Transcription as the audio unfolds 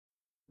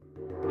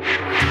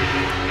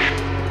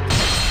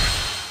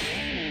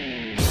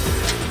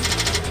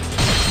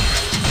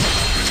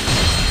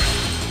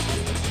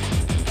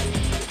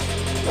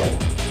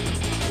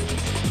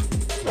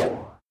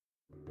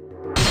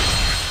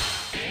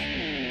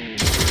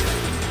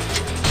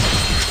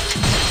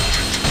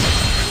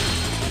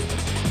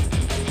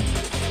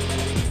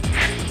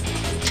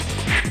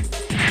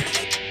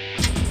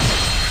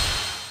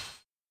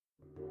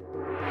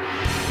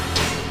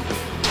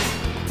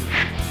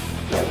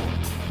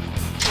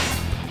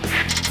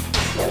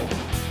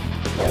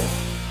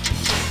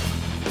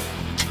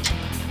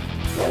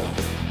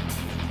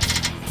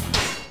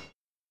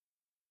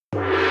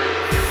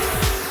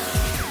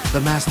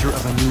The master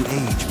of a new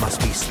age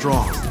must be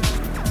strong.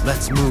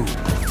 Let's move.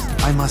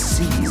 I must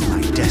seize my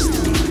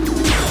destiny.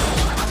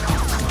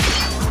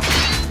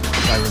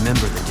 I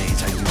remember the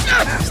days I used to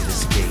pass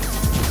this gate.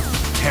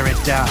 Tear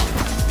it down,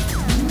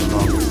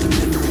 along with the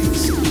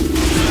memories.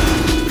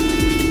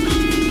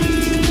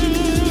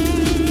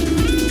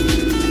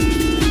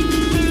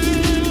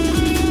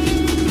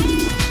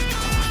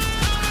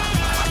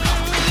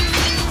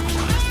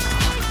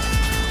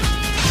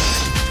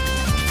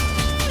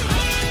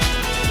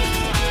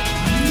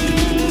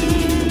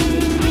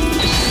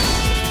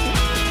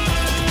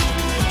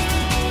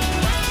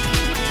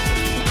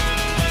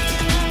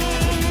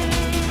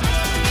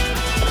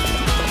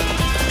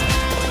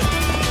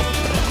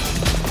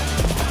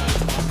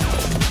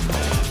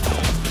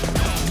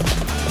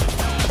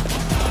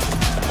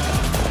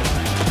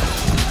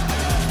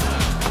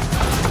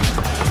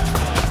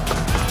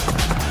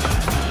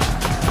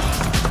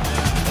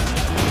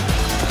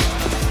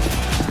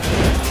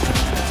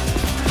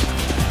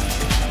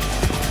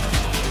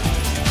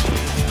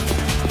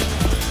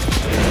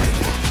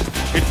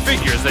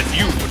 That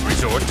you would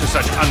resort to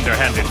such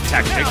underhanded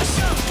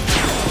tactics.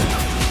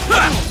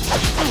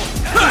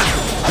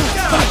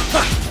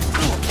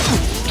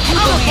 You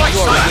believe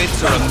your wits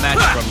are a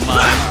match for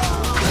mine?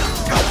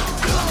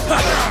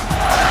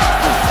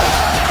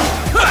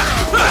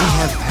 We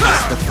have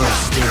passed the first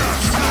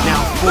stage. Now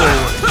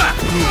forward,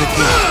 through the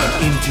gate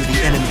and into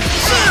the enemy.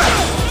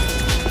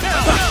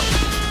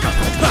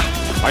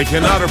 I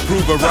cannot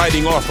approve of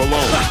riding off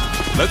alone.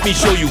 Let me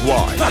show you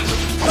why.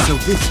 So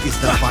this is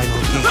the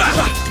final gate.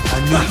 A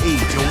new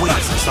age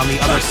awaits us on the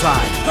other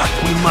side.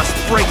 We must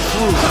break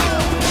through.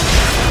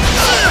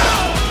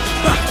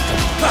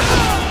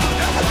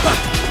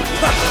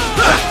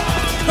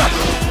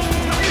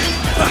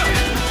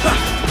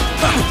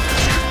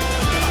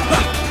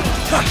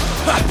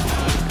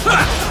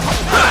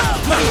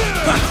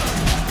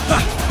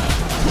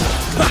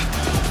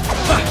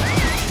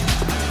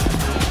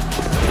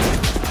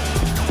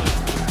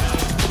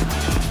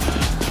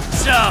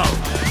 So,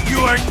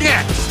 you're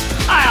next.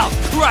 I'll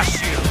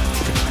crush you.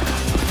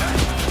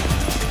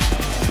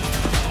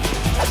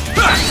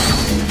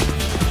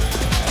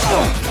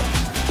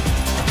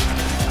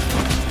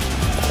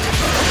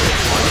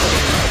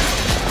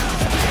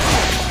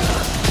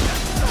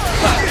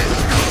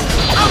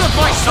 Out of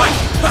my sight!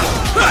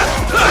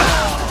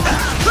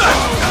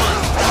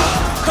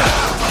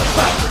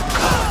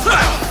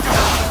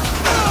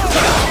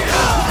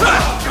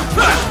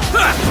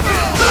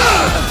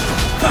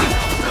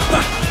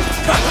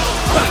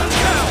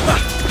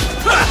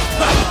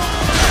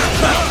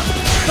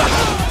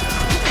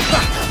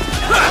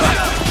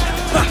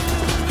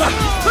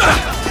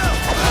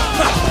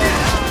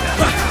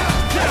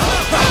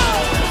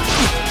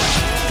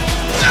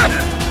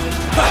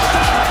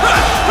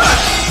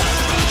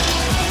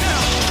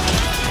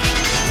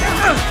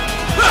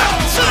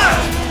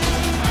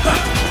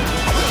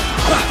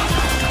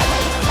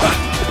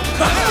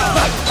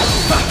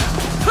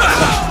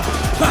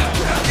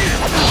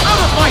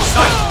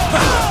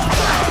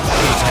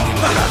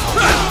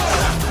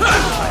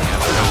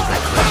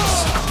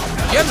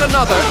 Yet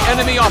another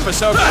enemy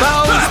officer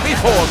bows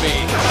before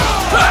me.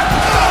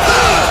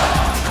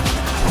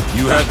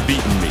 You have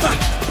beaten me,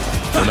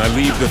 and I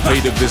leave the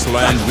fate of this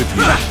land with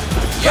you.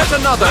 Yet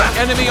another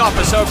enemy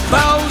officer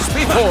bows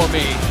before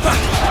me.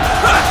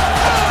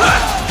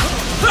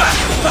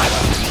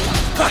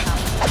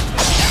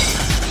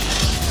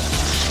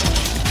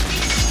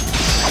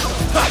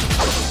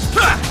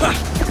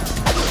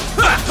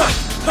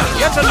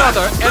 Yet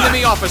another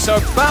enemy officer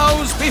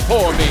bows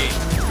before me.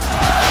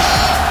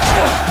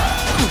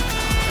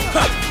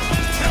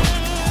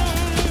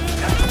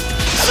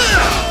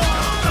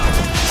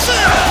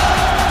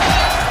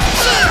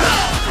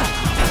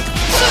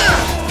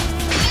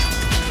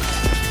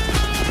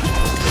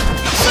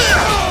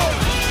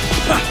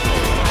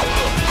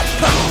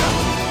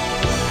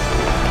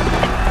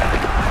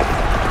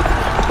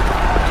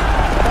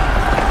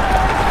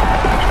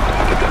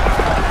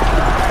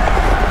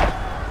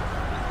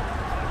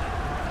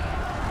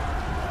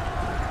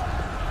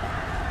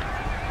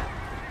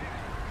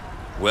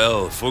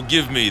 Well,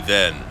 forgive me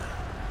then,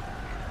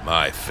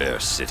 my fair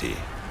city.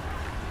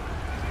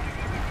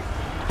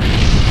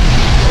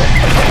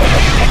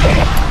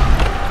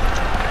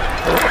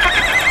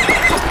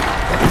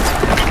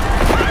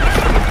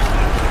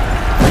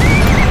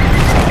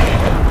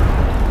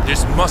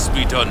 This must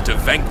be done to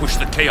vanquish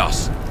the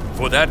chaos.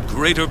 For that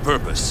greater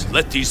purpose,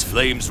 let these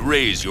flames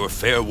raise your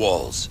fair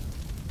walls.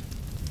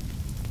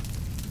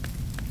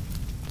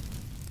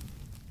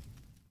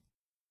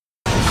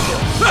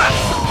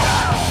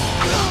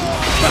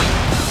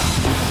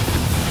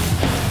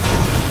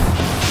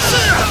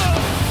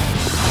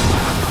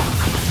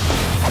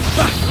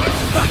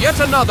 Yet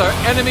another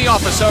enemy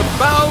officer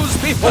bows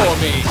before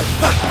me.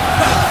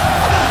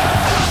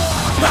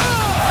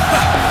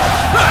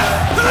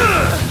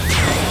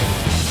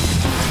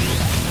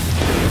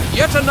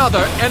 Yet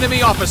another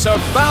enemy officer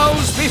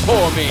bows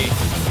before me.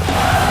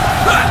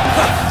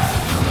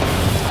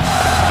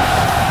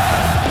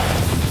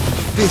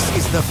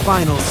 the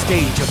final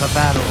stage of the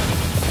battle.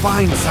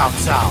 Find Cao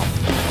Cao.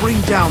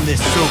 Bring down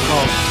this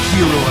so-called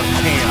hero of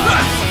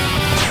chaos.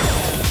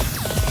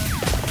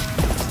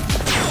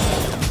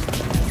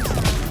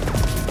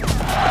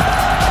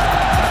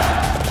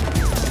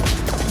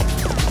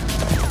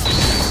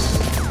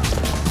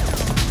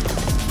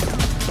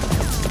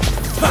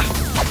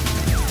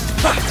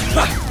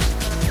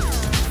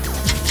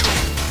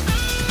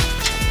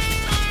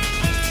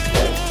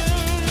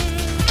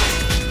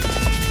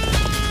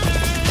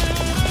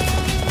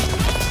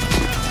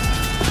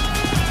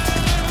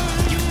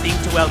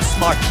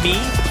 Outsmart me?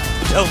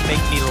 Don't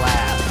make me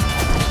laugh.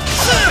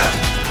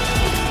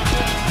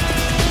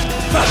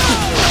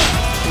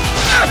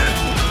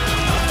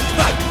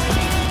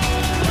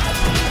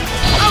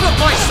 Out of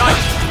my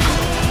sight!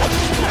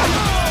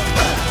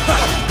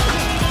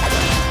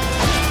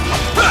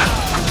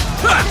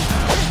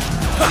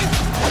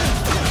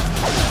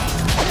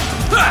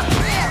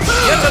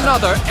 Yet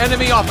another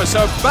enemy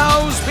officer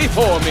bows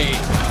before me.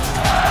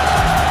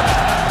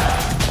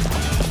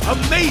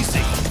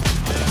 Amazing!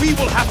 We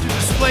will have to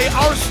display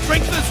our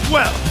strength as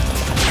well!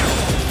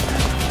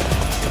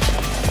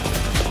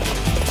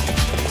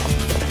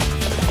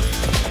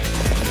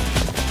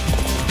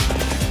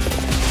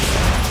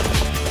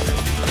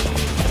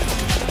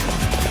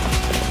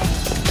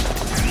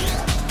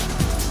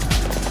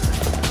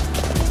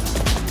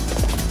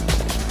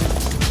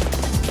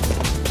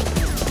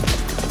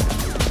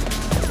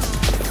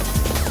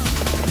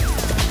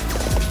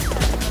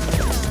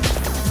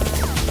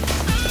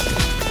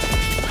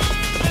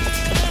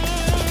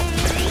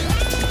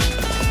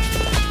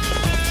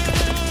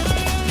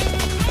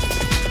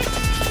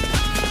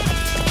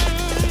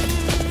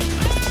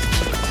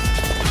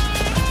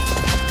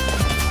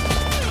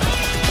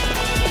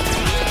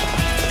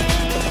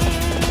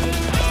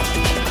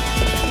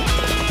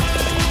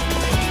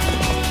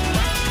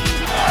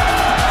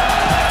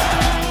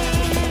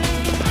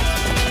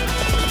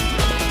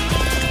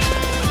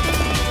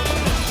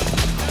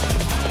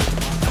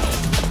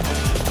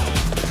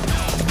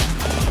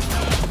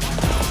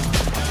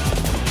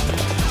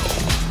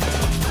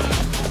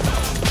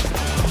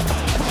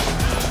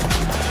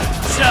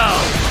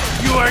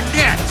 You are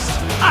next!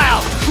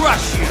 I'll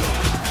crush you!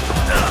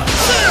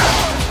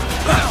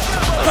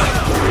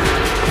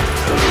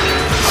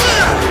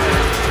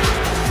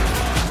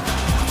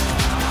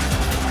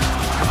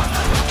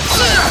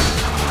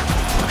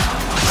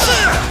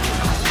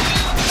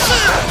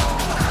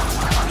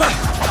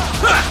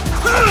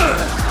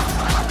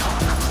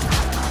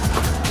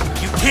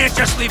 You can't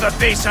just leave a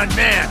base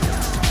unmanned!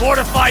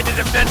 Fortify the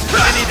defenses of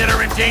any that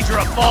are in danger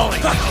of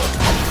falling!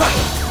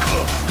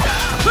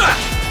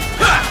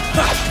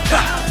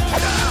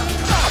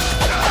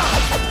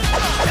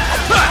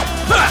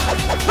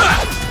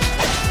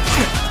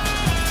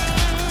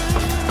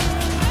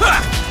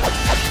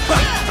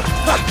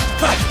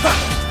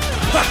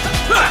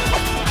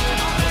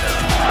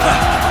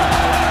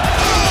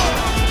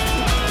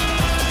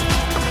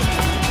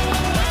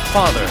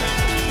 Father,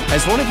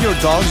 has one of your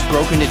dogs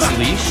broken its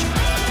leash?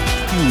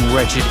 You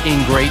wretched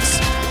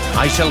ingrates!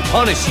 I shall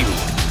punish you!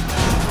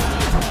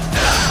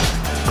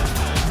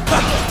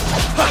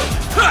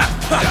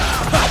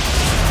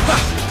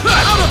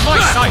 Out of my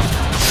sight!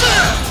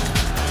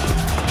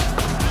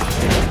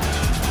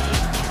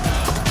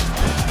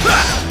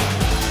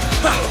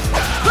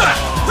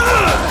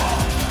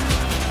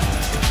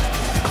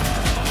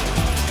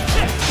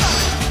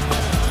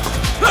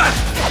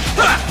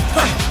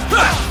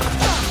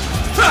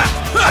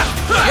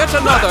 Yet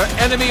another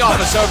enemy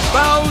officer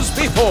bows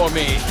before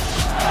me.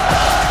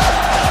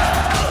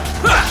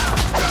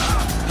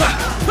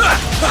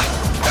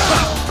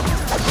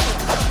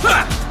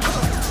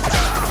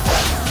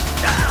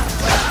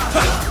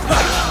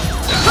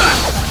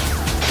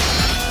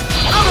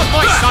 Out of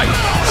my sight!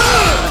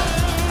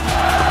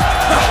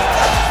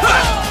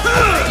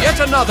 Yet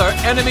another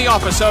enemy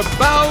officer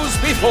bows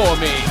before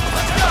me.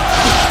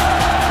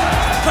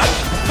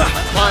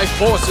 My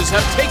forces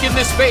have taken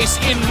this base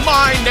in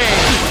my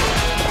name.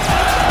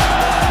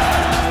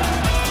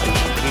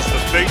 It is the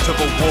fate of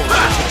a warrior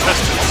to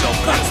test himself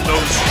against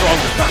those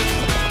stronger.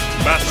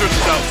 Master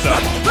Cao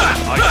Cao,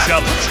 I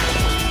challenge you.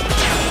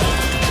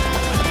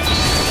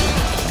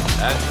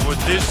 And for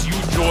this you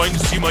join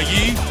Sima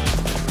Yi?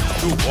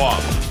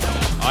 Yuan,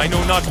 I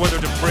know not whether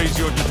to praise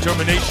your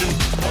determination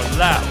or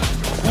laugh at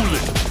your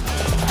foolishness.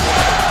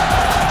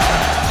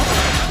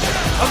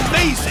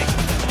 Amazing!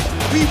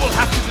 We will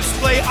have to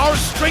display our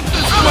strength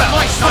as well! Out of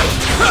my sight!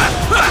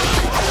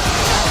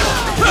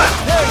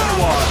 There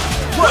you are!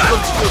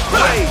 Welcome to your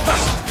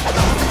graves!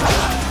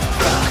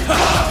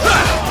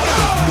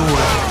 Ignore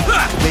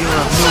them. They are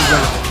of no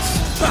relevance.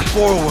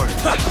 Forward!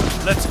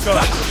 Let's go!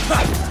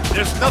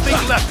 There's nothing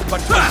left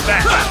but to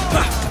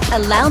advance!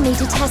 Allow me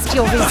to test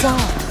your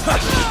resolve.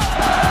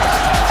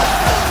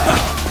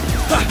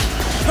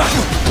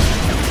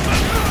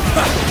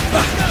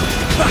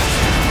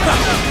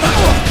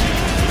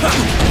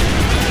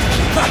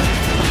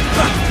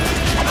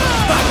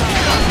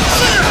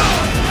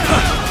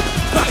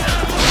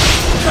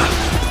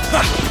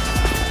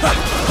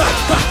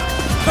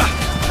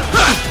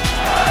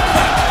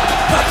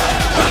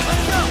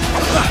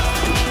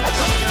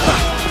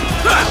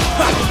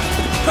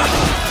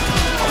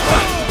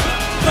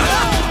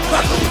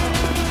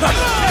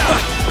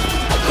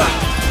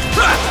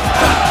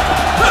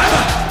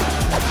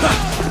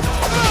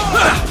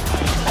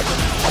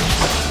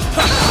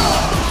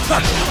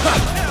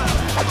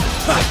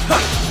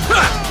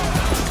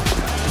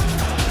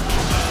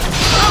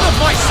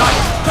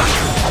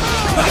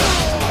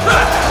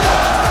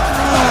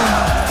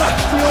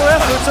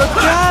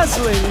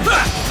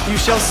 you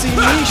shall see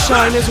me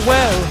shine as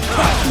well.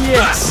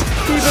 Yes,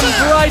 even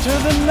brighter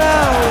than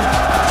now.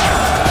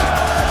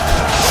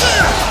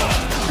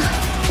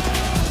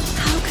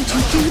 How could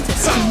you do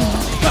this to me?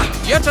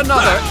 Yet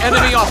another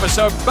enemy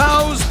officer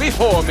bows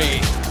before me.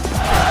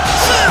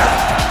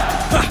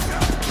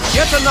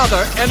 Yet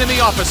another enemy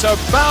officer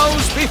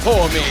bows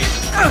before me.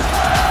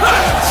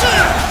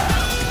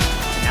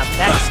 Now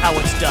that's how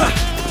it's done.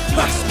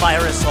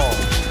 Inspire us all.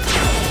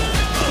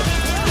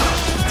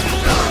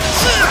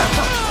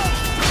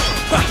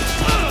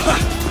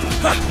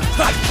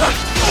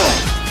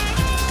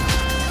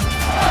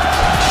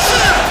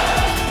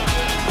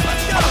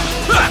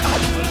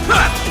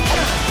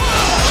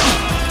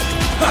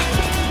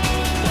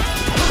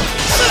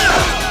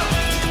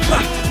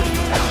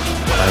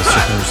 I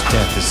suppose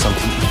death is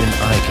something even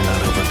I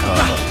cannot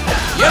overcome.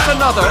 Yet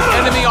another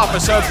enemy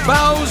officer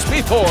bows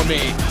before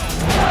me.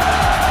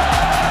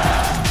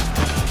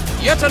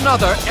 Yet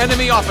another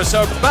enemy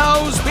officer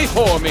bows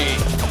before me.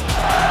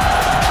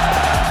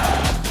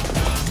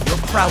 Your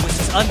prowess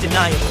is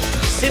undeniable,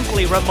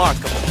 simply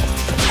remarkable.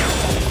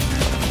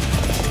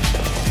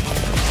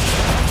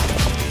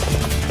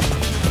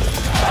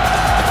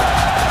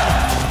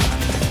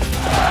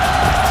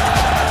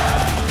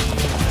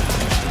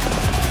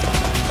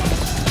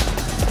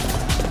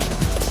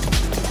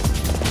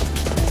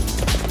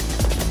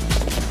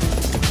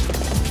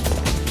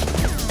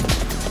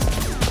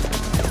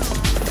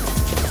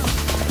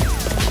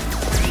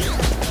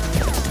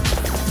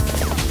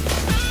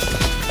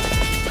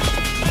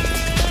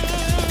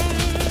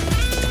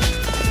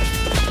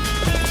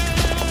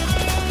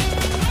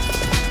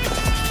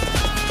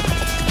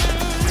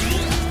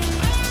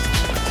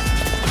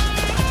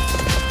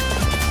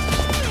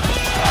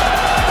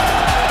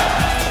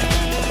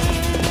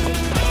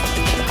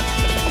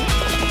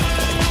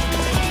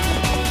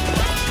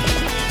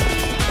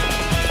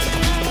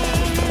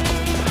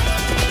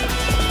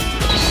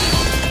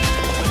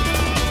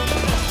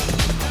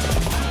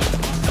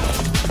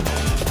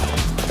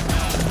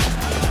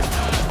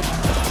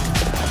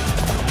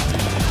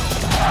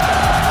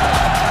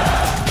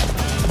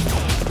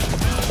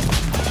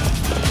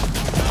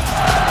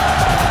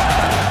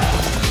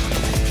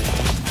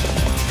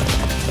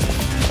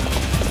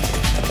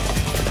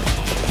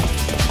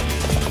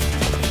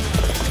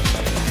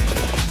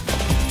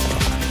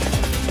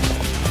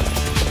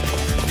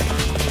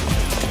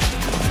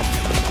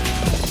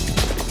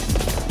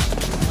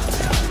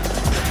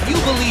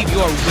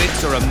 Your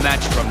wits are a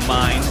match for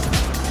mine.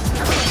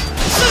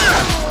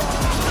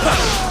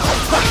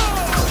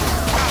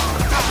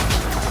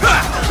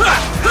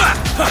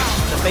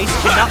 The base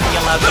cannot be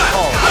allowed to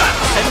fall.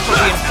 Send for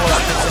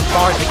reinforcements and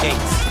bar the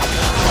gates.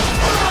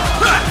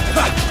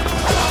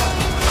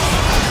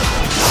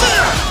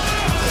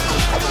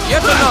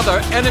 Yet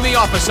another enemy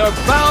officer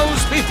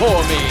bows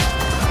before me.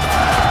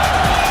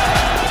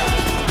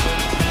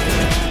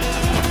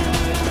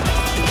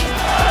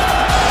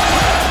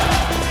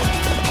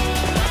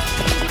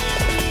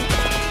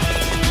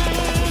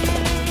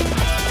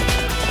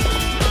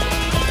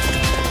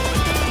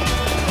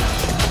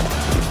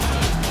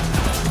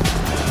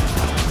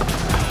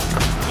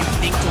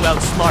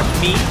 Outsmart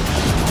me?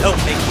 Don't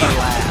make me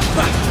laugh.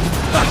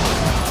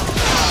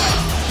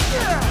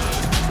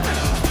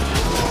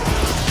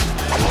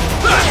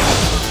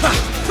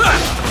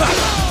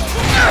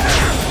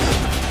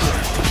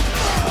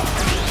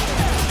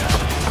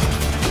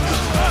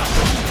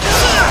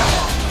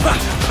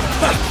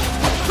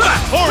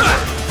 Order!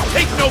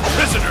 Take no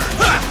prisoners!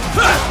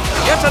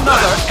 Yet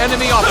another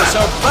enemy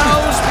officer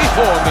bows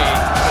before me.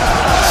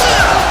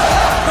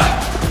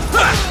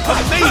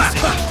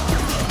 Amazing!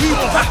 We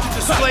will have to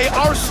display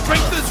our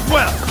strength as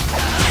well!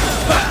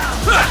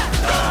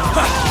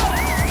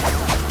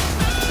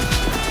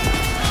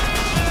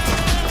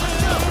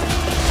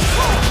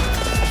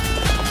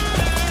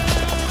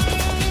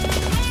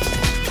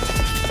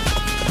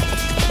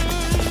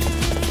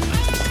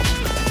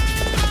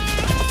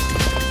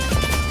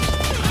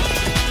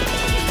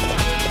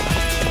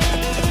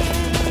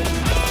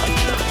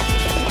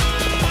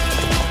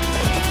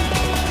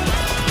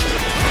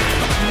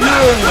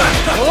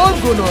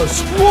 I'm gonna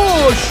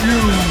squash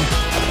you!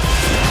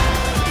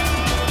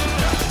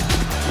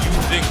 You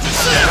think to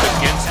stand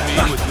against me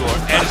with your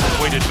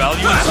antiquated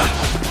values?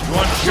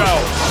 Yuan Shao,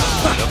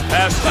 the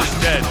past is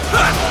dead.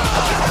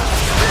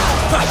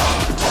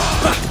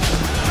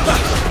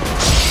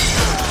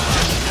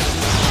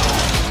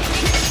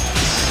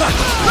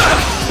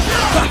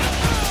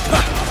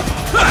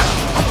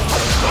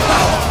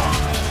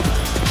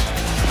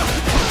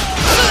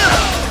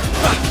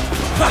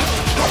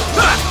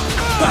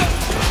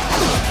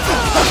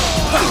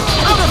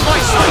 Out of my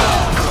sight!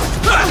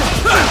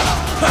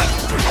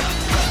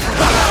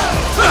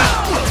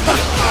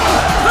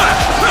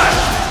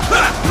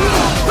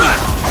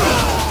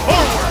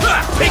 Forward!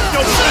 Take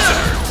no prisoners!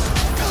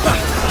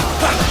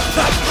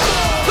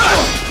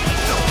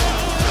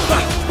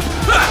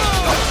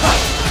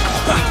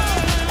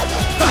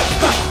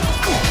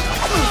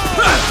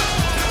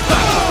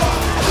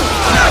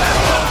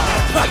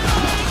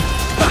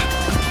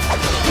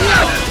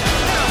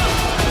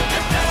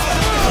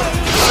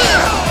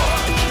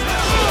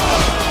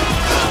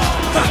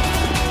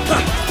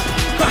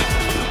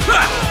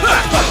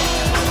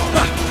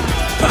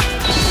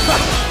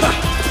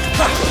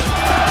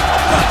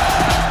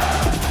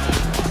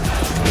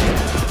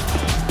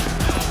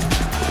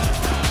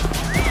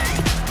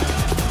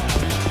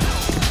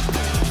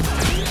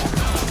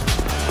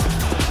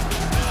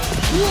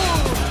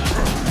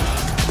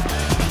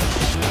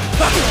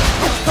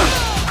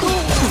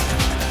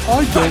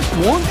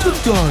 want to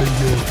die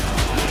yet.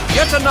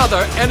 Yet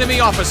another enemy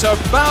officer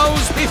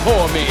bows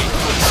before me.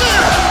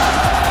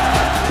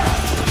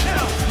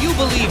 You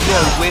believe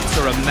your wits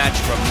are a match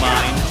for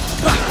mine?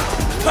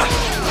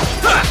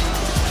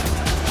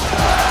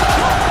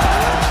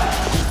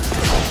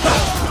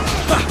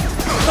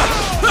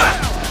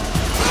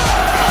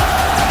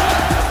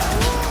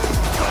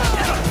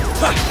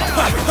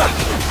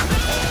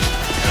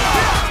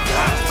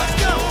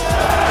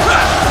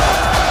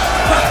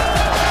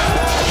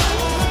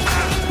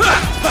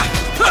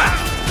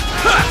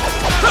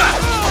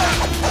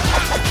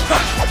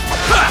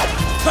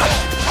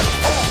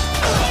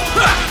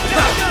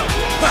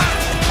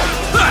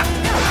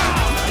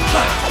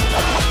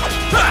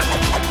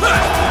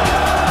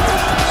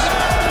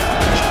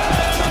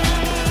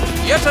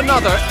 Yet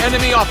another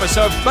enemy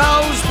officer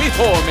bows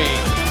before me.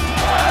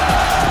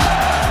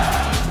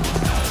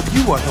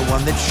 You are the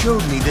one that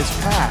showed me this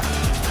path.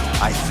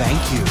 I thank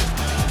you.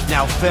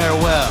 Now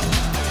farewell.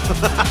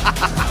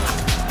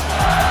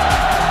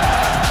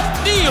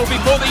 Kneel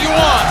before the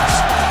Yuans!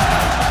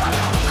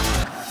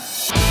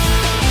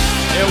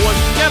 There was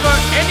never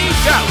any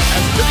doubt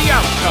as to the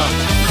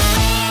outcome.